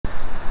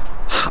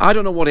I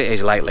don't know what it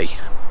is lately,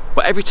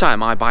 but every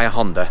time I buy a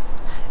Honda,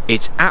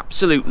 it's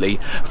absolutely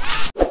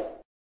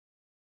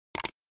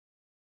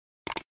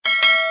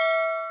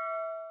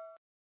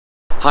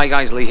Hi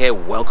guys, Lee here,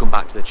 welcome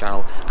back to the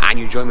channel, and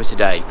you join me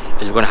today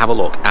as we're going to have a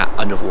look at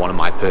another one of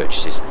my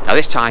purchases. Now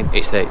this time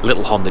it's the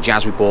little Honda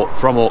Jazz we bought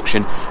from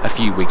auction a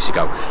few weeks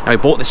ago. Now we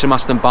bought this from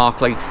Aston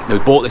Barclay, and we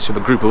bought this with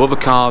a group of other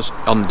cars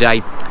on the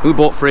day. We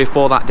bought 3 or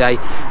 4 that day.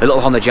 The little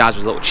Honda Jazz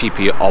was a little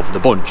cheaper of the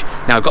bunch.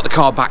 Now I've got the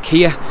car back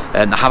here,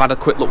 and I have had a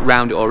quick look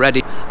round it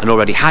already, and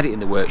already had it in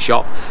the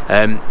workshop,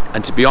 and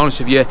to be honest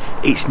with you,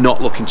 it's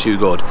not looking too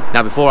good.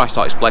 Now before I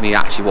start explaining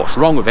actually what's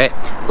wrong with it,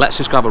 let's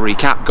just have a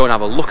recap, go and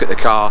have a look at the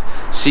car,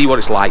 see what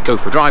it's like, go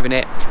for driving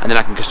it, and then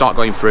I can start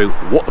going through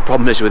what the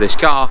problem is with this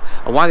car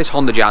and why this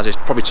Honda Jazz has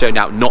probably turned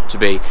out not to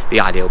be the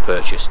ideal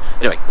purchase.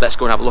 Anyway, let's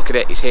go and have a look at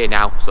it. It's here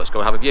now, so let's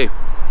go and have a view.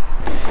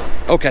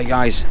 Okay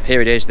guys,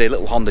 here it is, the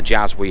little Honda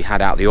Jazz we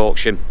had out of the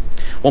auction.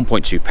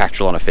 1.2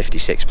 petrol on a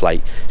 56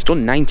 plate. It's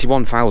done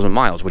 91,000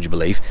 miles, would you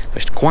believe?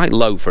 It's quite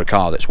low for a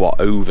car that's what,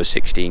 over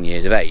 16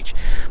 years of age.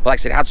 But like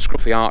I said, it had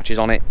scruffy arches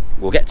on it.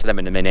 We'll get to them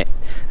in a minute.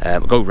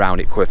 We'll go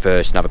round it quick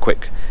first and have a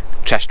quick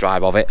test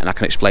drive of it, and I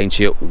can explain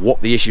to you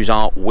what the issues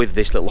are with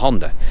this little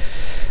Honda.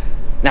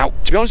 Now,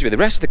 to be honest with you,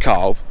 the rest of the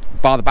car,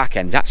 bar the back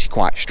end, is actually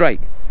quite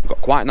straight. Got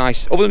quite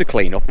nice, other than a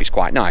clean up, it's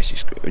quite nice.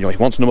 It's, you know, it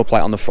wants a number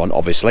plate on the front,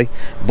 obviously,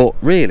 but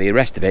really the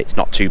rest of it is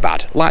not too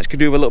bad. Lights could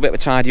do with a little bit of a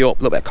tidy up,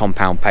 a little bit of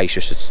compound paste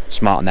just to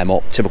smarten them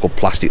up. Typical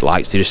plastic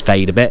lights, they just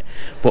fade a bit,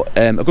 but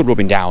a good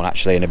rubbing down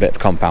actually and a bit of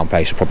compound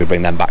paste will probably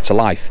bring them back to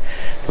life.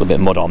 A little bit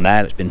of mud on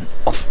there that's been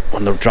off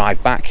on the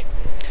drive back.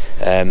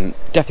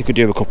 Definitely could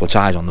do with a couple of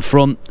tyres on the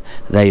front.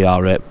 They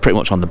are pretty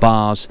much on the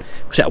bars.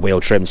 Set of wheel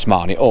trim,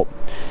 smarten it up.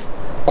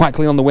 Quite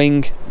clean on the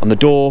wing, on the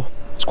door.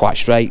 It's quite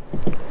straight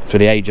for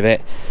the age of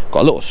it.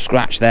 Got a little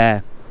scratch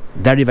there.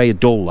 Very, very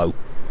dull though,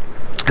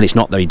 and it's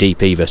not very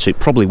deep either, so it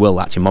probably will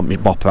actually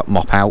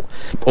mop out,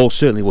 or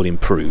certainly would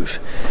improve.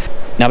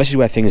 Now this is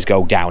where things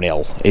go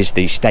downhill, is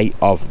the state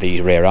of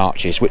these rear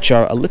arches, which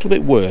are a little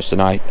bit worse than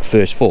I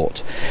first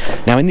thought.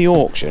 Now in the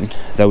auction,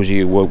 those of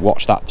you who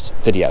watched that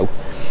video,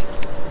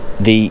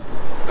 the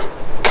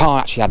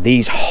car actually had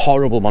these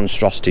horrible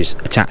monstrosities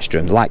attached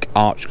to them, like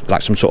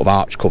some sort of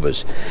arch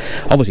covers,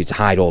 obviously to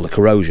hide all the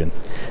corrosion.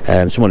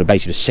 Someone had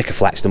basically just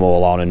sikaflexed them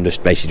all on and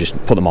just basically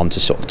just put them on to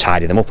sort of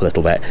tidy them up a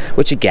little bit,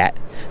 which I get,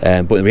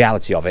 but the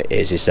reality of it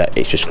is that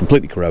it's just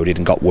completely corroded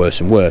and got worse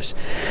and worse.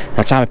 By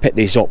the time I picked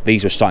these up,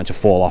 these were starting to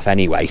fall off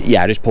anyway.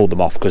 Yeah, I just pulled them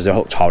off because they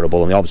looked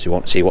horrible, and they obviously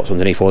want to see what's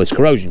underneath all this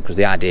corrosion, because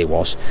the idea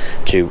was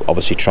to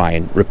obviously try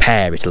and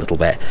repair it a little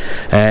bit,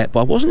 but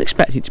I wasn't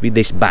expecting it to be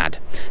this bad.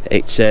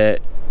 It's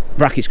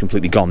bracket's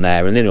completely gone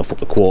there, and nearly off up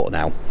the quarter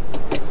now.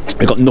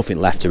 We've got nothing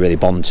left to really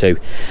bond to. You're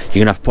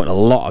going to have to put a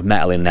lot of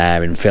metal in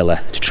there and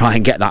filler to try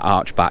and get that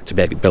arch back, to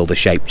be able to build a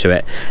shape to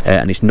it,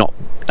 and it's not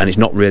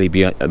really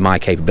beyond my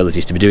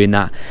capabilities to be doing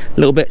that.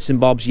 Little bits and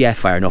bobs, yeah,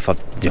 fair enough.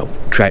 I've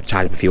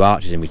tied up a few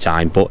arches in my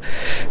time, but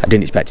I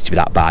didn't expect it to be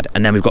that bad.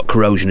 And then we've got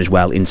corrosion as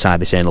well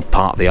inside this internal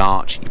part of the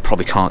arch. You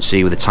probably can't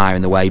see with the tyre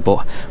in the way,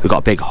 but we've got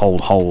a big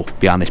hole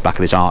behind this back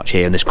of this arch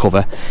here, and this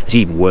cover is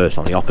even worse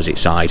on the opposite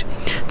side.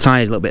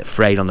 Tyre's a little bit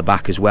frayed on the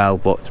back as well,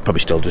 but it's probably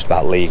still just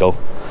about legal.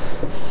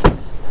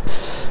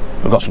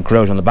 We've got some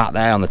corrosion on the back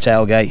there on the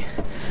tailgate.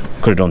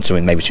 Could have done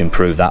something maybe to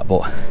improve that,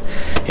 but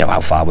you know, how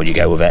far would you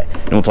go with it?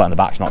 Number plate on the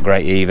back's not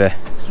great either.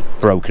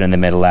 It's broken in the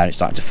middle there and it's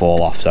starting to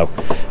fall off, so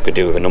could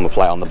do with a number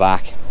plate on the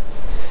back.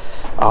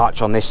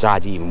 Arch on this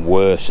side even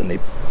worse than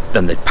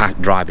the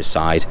driver's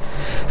side.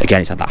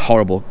 Again, it's had that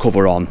horrible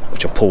cover on,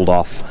 which I pulled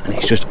off, and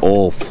it's just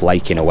all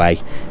flaking away.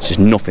 There's just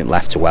nothing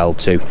left to weld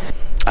to.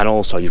 And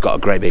also you've got a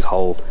great big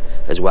hole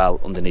as well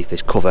underneath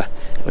this cover.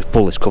 If we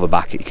pull this cover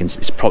back,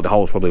 the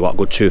hole's probably what, a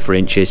good 2 or 3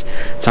 inches. By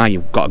the time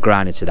you've got a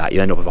grind into that,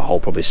 you end up with a hole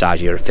probably the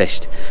size of your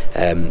fist,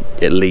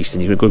 at least,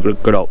 and you've got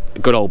a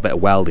good old bit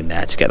of welding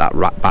there to get that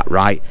back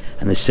right,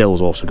 and the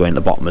sills also going at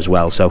the bottom as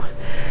well. So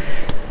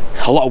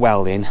a lot of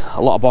welding,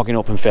 a lot of bogging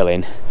up and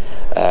filling,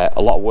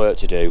 a lot of work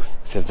to do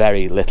for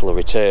very little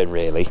return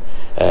really,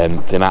 for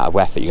the amount of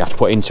effort you have to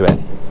put into it.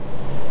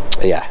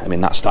 Yeah, I mean,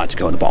 that's starting to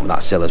go on the bottom of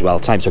that sill as well.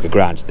 The time you took a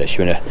grind to this,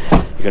 you're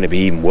going to be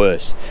even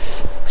worse.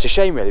 It's a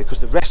shame really, because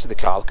the rest of the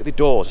car, look at the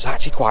doors, it's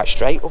actually quite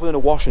straight. Other than a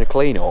wash and a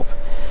clean up,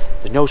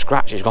 there's no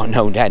scratches, got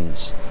no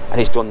dents,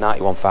 and it's done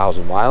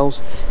 91,000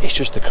 miles. It's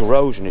just the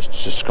corrosion, it's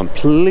just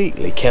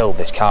completely killed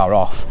this car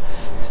off.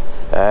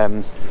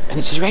 And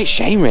it's a great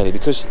shame really,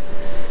 because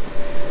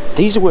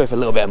these are worth a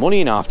little bit of money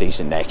in half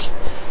decent nick.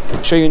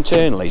 I'll show you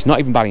internally, it's not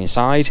even bad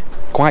inside,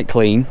 quite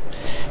clean,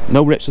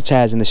 no rips or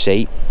tears in the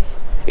seat.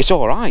 It's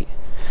all right.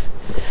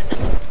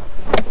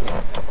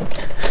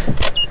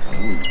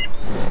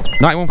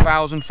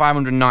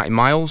 91,590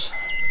 miles.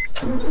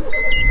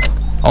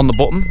 On the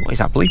button, what is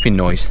that bleeping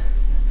noise?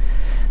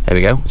 There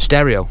we go.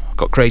 Stereo.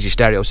 Got crazy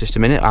stereo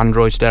system in it.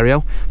 Android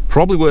stereo.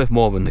 Probably worth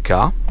more than the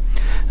car.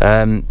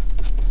 Wonder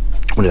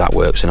if that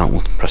works, and we'll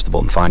press the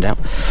button and find out.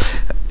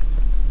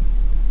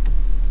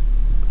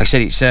 Like I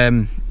said, it's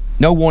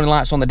No warning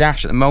lights on the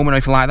dash at the moment or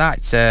anything like that.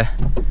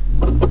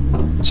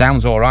 It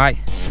sounds all right.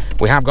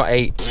 We have got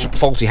a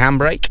faulty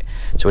handbrake,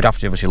 so we'd have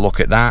to obviously look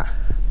at that.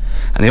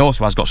 And it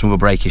also has got some other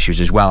brake issues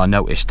as well. I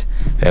noticed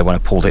when I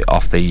pulled it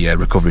off the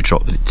recovery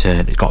truck that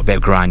it's got a bit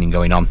of grinding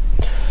going on.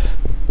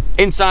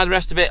 Inside the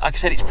rest of it, like I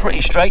said, it's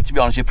pretty straight, to be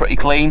honest, it's pretty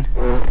clean.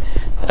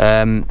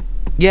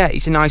 Yeah,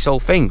 it's a nice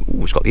old thing.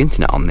 Ooh, it's got the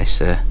internet on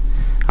this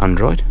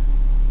Android.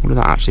 I wonder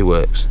if that actually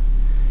works.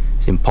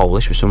 It's in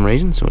Polish for some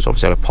reason, so it's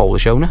obviously had a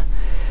Polish owner.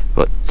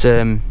 But,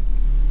 oh,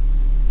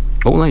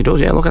 no, it does,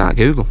 yeah, look at that,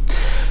 Google.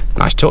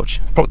 Nice touch.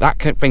 That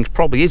thing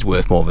probably is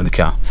worth more than the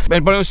car.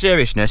 But in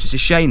seriousness, it's a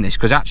shame this,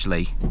 because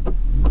actually,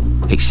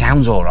 it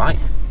sounds all right.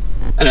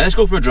 Anyway, let's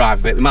go for a drive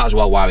of it. We might as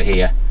well while we're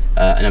here,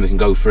 and then we can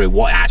go through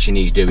what it actually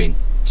needs doing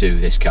to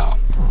this car.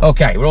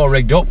 Okay, we're all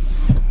rigged up.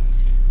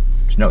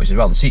 Just noticed as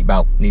well, the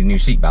seatbelt, need a new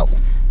seatbelt.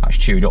 That's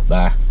chewed up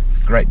there.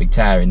 Great big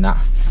tear in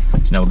that.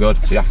 It's no good,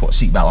 so you have to put a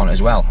seatbelt on it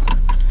as well.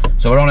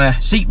 So we're on a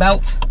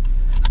seatbelt,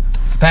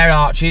 pair of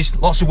arches,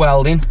 lots of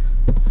welding,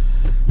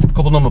 a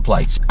couple number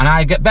plates. And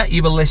I bet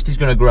you the list is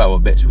going to grow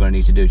of bits we're going to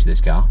need to do to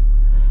this car.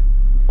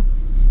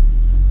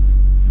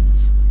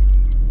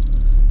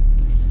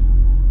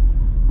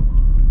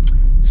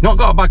 It's not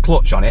got a bad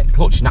clutch on it. The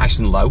clutch is nice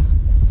and low.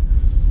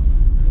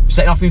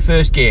 Setting off in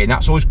first gear, and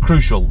that's always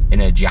crucial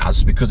in a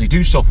Jazz because they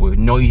do suffer with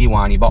noisy,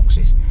 whiny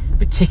boxes,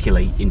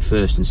 particularly in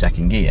first and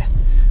second gear.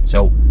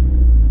 So,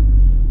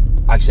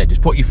 like I said,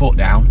 just put your foot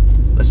down,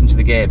 listen to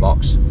the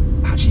gearbox.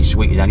 Actually,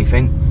 sweet as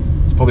anything.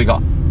 It's probably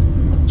got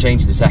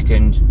change to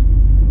second,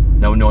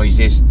 no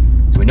noises,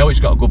 so we know it's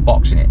got a good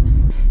box in it.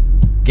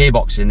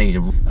 Gearboxes in these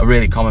are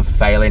really common for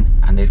failing,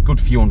 and they're a good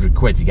few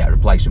 £100 to get a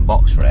replacement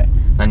box for it.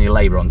 And then your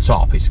labour on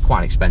top, it's quite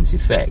an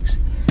expensive fix.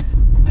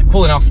 They're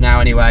pulling off now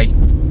anyway.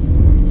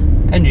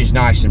 Engine's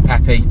nice and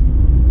peppy,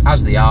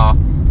 as they are.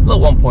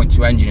 Little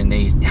 1.2 engine in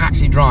these. They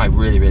actually drive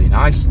really, really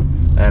nice.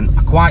 I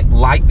quite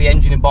like the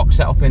engine and box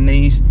setup in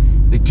these.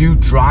 They do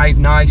drive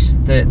nice,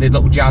 the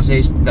little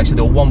Jazzes. Like I said,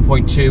 they were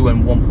 1.2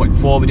 and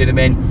 1.4 we did them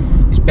in.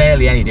 There's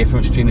barely any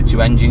difference between the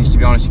two engines, to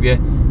be honest with you.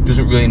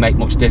 Doesn't really make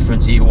much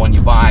difference either one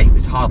you buy.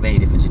 There's hardly any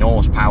difference in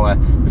horsepower,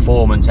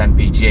 performance,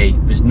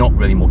 MPG. There's not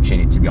really much in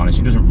it, to be honest.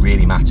 It doesn't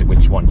really matter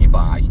which one you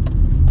buy.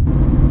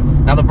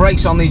 Now the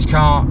brakes on these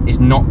cars is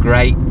not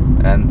great.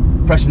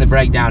 Pressing the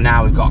brake down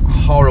now, we've got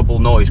horrible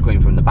noise coming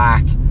from the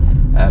back.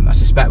 I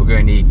suspect we're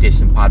going to need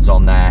disc and pads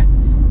on there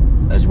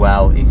as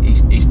well.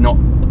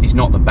 It's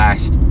not the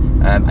best.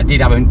 I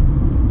did have a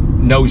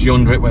nosy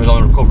under it when it was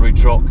on a recovery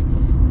truck.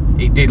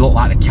 It did look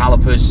like the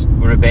calipers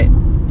were a bit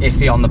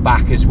iffy on the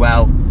back as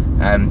well.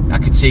 I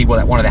could see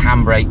that one of the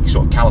handbrake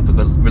sort of caliper,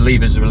 the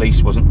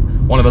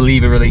one of the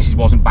lever releases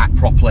wasn't back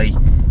properly,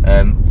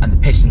 and the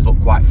pistons look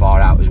quite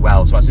far out as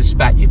well. So I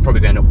suspect you're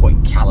probably going to end up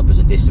putting calipers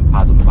and disc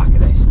pads on the back of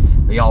this.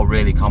 They are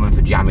really common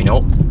for jamming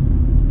up.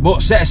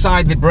 But set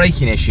aside the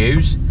braking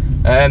issues,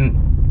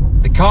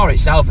 the car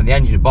itself and the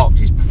engine and box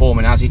is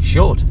performing as it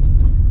should.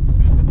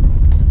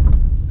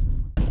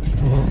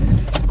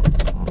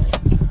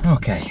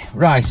 Okay,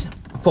 right,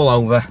 pull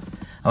over.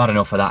 I've had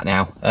enough of that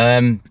now.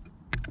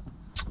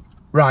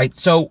 Right,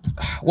 so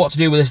what to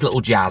do with this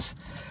little Jazz?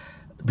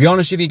 To be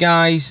honest with you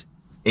guys,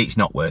 it's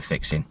not worth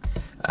fixing.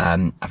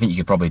 I think you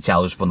could probably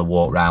tell just from the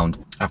walk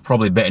round. I've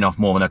probably bitten off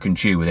more than I can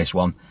chew with this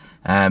one.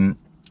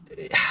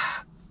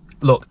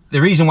 Look, the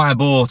reason why I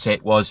bought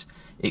it was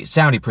it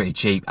sounded pretty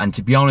cheap, and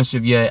to be honest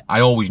with you, I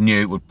always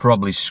knew it would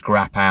probably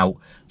scrap out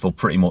for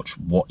pretty much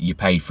what you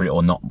paid for it,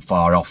 or not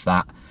far off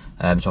that.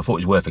 So I thought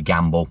it was worth a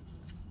gamble.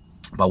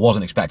 But I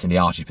wasn't expecting the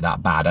arches to be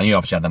that bad. I knew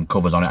obviously I had them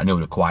covers on it. I knew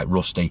they were quite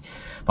rusty.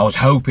 But I was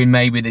hoping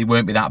maybe they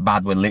weren't be that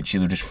bad where literally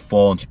they were just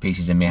falling to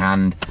pieces in my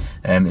hand.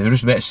 They were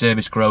just a bit of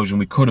surface corrosion.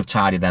 We could have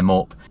tidied them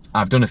up.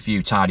 I've done a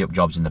few tidy up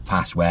jobs in the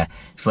past where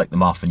you flick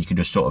them off and you can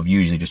just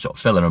usually just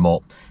fill them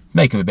up,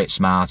 make them a bit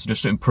smarter,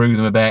 just to improve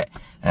them a bit.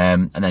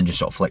 And then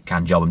just flick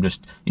can job them,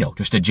 just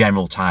a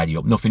general tidy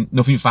up, nothing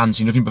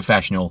fancy, nothing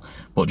professional,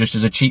 but just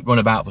as a cheap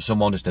runabout for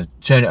someone, just to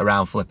turn it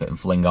around, flip it and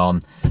fling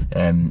on,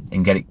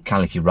 and get it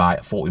kind of right.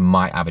 I thought we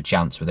might have a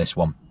chance with this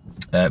one,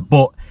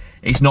 but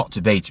it's not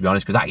to be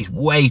honest, because that is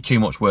way too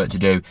much work to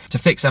do. To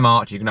fix them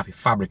arches, you're gonna have to be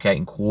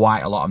fabricating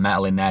quite a lot of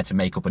metal in there to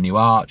make up a new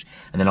arch,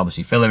 and then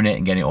obviously filling it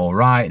and getting it all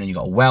right, and then you've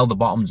got to weld the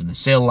bottoms and the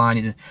sill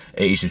linings.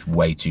 It is just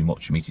way too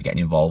much for me to get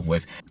involved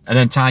with. And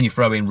then time you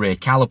throw in rear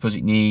calipers,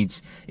 it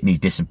needs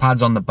disc and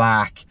pads on the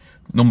back,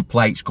 number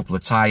plates, a couple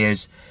of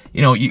tyres.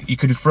 You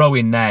could throw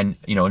in then,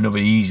 another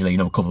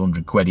couple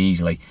 £100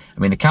 easily. I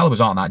mean, the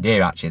calipers aren't that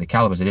dear actually. The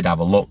calipers, I did have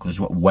a look, was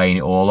weighing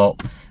it all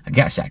up. I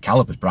get a set of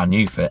calipers brand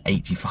new for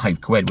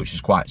 85 quid, which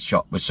is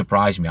which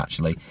surprised me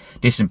actually.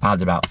 Disc and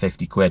pads about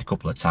 50 quid, a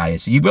couple of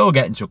tyres. So you will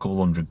get into a couple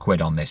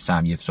 £100 on this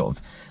time you've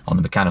on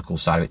the mechanical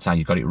side of it, time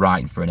you've got it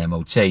right for an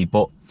MOT.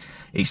 But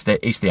it's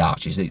the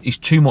arches. It's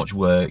too much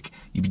work.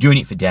 You'd be doing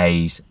it for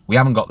days. We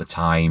haven't got the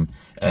time,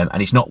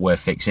 and it's not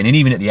worth fixing. And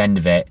even at the end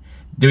of it,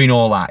 doing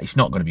all that, it's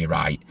not going to be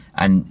right.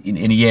 And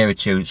in a year or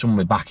two, someone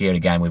will be back here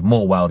again with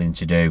more welding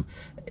to do.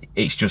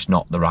 It's just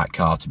not the right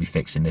car to be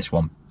fixing this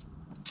one.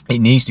 It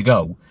needs to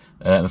go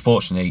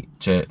Unfortunately,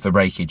 for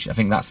breakage, I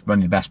think that's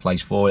probably the best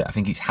place for it. I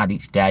think it's had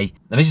its day.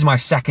 Now, this is my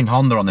second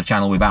Honda on the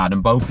channel we've had,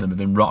 and both of them have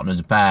been rotten as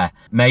a pair.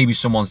 Maybe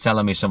someone's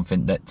telling me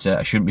something that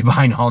I shouldn't be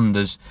buying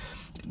Hondas.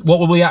 What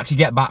will we actually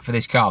get back for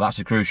this car? That's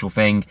the crucial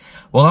thing.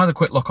 Well, I had a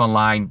quick look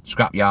online.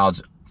 Scrap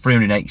yards,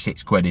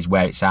 386 quid is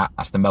where it's at.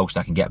 That's the most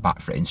I can get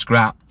back for it in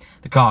scrap.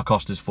 The car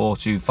cost us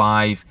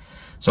 425.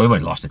 So we've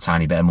only lost a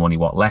tiny bit of money,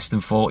 what, less than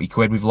 40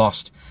 quid we've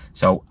lost.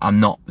 So I'm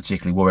not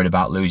particularly worried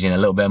about losing a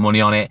little bit of money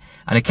on it.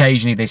 And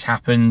occasionally this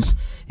happens.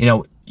 You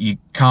know, you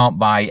can't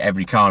buy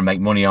every car and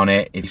make money on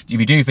it. If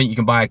you do think you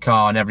can buy a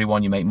car and every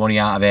one you make money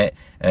out of it,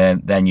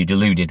 then you're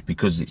deluded,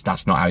 because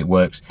that's not how it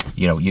works.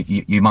 You know,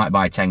 you might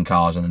buy 10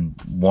 cars and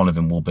one of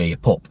them will be a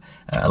pup,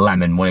 a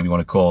lemon, whatever you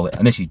want to call it.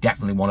 And this is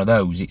definitely one of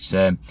those. It's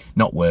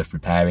not worth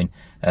repairing.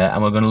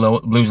 And we're going to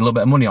lose a little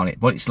bit of money on it,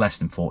 but it's less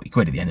than 40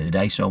 quid at the end of the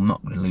day, so I'm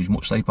not going to lose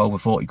much sleep over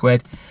 40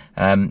 quid.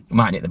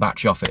 Might nick the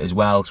battery off it as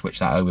well, switch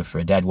that over for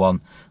a dead one.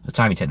 By the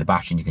time you take the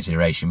battery into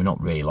consideration, we've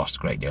not really lost a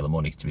great deal of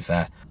money, to be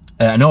fair.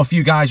 I know a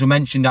few guys were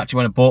mentioned actually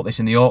when I bought this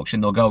in the auction,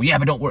 they'll go, yeah,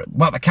 but don't worry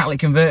about the catalytic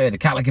converter. The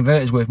catalytic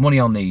converter's worth money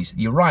on these.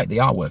 You're right, they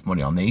are worth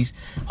money on these.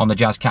 Honda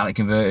Jazz catalytic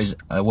converters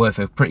are worth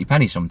a pretty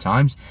penny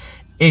sometimes,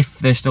 if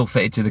they're still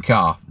fitted to the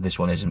car. This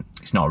one isn't.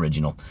 It's not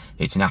original.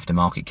 It's an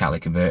aftermarket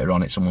catalytic converter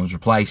on it someone's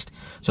replaced.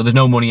 So there's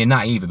no money in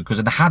that either, because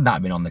if had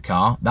that been on the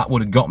car, that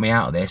would have got me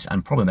out of this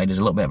and probably made us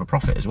a little bit of a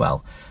profit as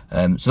well.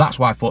 So that's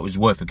why I thought it was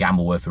worth a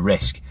gamble, worth a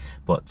risk.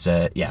 But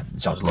yeah,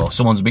 it's odds law.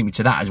 Someone's beat me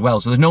to that as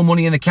well. So there's no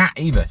money in the cat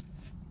either.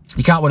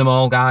 You can't win them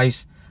all,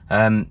 guys.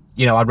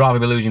 You know, I'd rather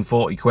be losing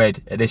 40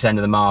 quid at this end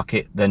of the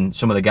market than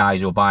some of the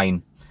guys who are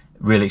buying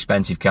really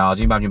expensive cars.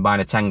 You imagine buying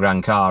a 10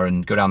 grand car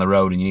and go down the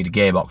road and you need a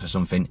gearbox or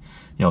something.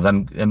 You know,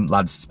 them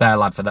lads, spare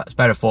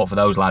a thought for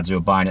those lads who are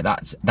buying at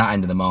that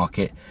end of the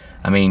market.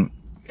 I mean,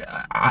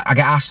 I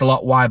get asked a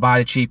lot why I buy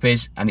the cheap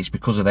is, and it's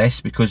because of this.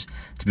 Because,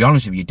 to be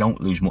honest with you, you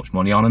don't lose much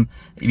money on them.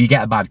 If you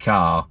get a bad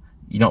car,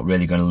 you're not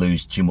really going to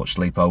lose too much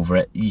sleep over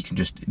it. You can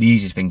just, the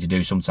easiest thing to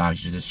do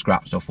sometimes is just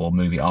scrap stuff or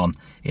move it on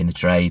in the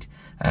trade.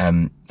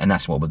 And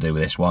that's what we'll do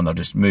with this one. They'll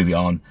just move it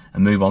on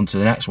and move on to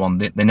the next one.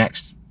 The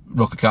next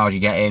look of cars you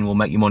get in will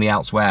make you money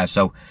elsewhere.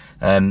 So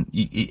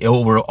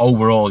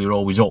overall, you're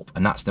always up,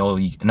 and that's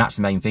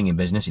the main thing in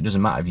business. It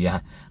doesn't matter if you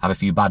have a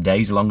few bad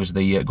days, as long as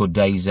the good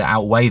days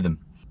outweigh them.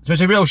 So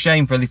it's a real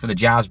shame really for the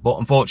Jazz, but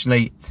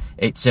unfortunately,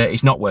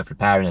 it's not worth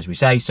repairing, as we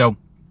say. So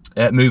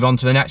move on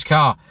to the next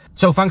car.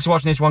 So thanks for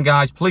watching this one,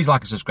 guys. Please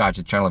like and subscribe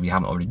to the channel if you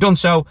haven't already done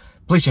so.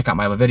 Please check out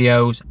my other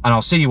videos, and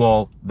I'll see you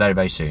all very,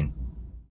 very soon.